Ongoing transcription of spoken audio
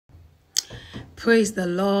Praise the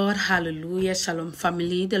Lord. Hallelujah. Shalom,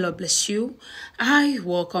 family. The Lord bless you. I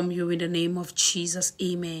welcome you in the name of Jesus.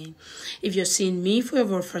 Amen. If you're seeing me for the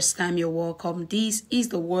very first time, you're welcome. This is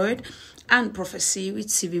the word and prophecy with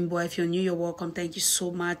Stephen Boy. If you're new, you're welcome. Thank you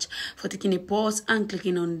so much for taking a pause and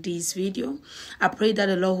clicking on this video. I pray that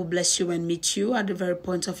the Lord will bless you and meet you at the very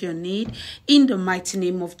point of your need in the mighty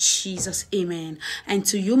name of Jesus. Amen. And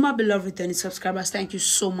to you, my beloved returning subscribers, thank you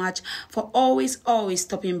so much for always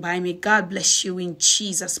stopping by. May God bless you in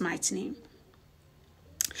Jesus' mighty name.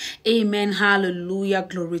 Amen. Hallelujah.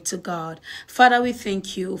 Glory to God. Father, we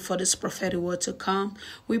thank you for this prophetic word to come.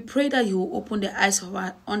 We pray that you will open the eyes of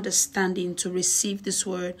our understanding to receive this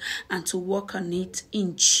word and to work on it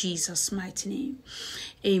in Jesus' mighty name.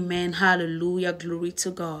 Amen. Hallelujah. Glory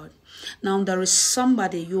to God. Now there is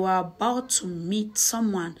somebody, you are about to meet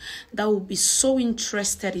someone that will be so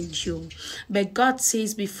interested in you. But God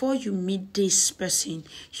says before you meet this person,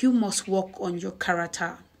 you must work on your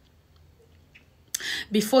character.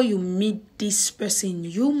 Before you meet this person,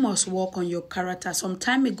 you must work on your character. Some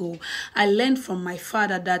time ago, I learned from my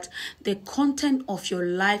father that the content of your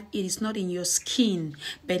life, it is not in your skin,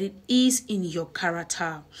 but it is in your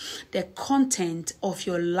character. The content of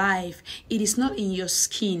your life, it is not in your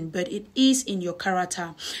skin, but it is in your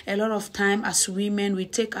character. A lot of time as women, we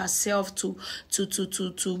take ourselves to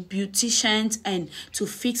beauticians and to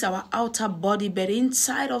fix our outer body, but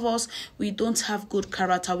inside of us, we don't have good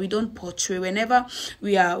character. We don't portray. Whenever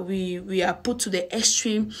we are put to the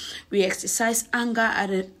extreme, we exercise anger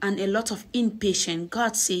and a lot of impatience.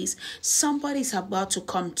 God says somebody is about to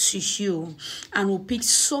come to you and will pick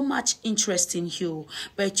so much interest in you,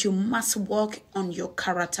 but you must work on your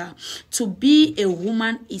character. To be a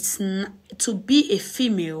woman is to be a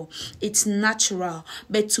female, it's natural,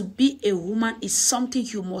 but to be a woman is something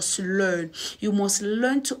you must learn. You must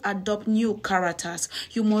learn to adopt new characters.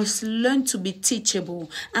 You must learn to be teachable,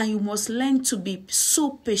 and you must learn to be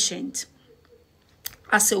so patient.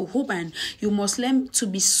 As a woman, you must learn to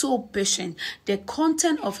be so patient. The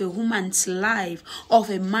content of a woman's life, of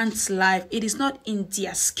a man's life, it is not in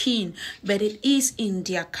their skin, but it is in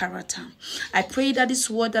their character. I pray that this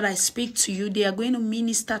word that I speak to you, they are going to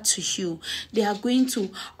minister to you. They are going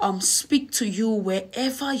to speak to you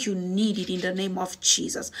wherever you need it in the name of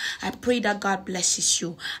Jesus. I pray that God blesses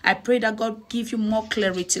you. I pray that God give you more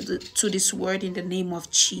clarity to this word in the name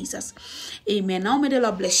of Jesus. Amen. Now may the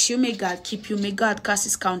Lord bless you. May God keep you. May God cast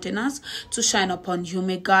his countenance to shine upon you.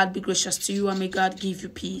 May God be gracious to you, and may God give you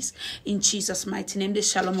peace. In Jesus' mighty name, the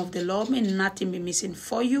shalom of the Lord, may nothing be missing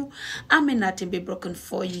for you, and may nothing be broken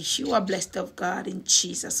for you. You are blessed of God in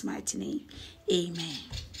Jesus' mighty name.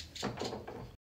 Amen.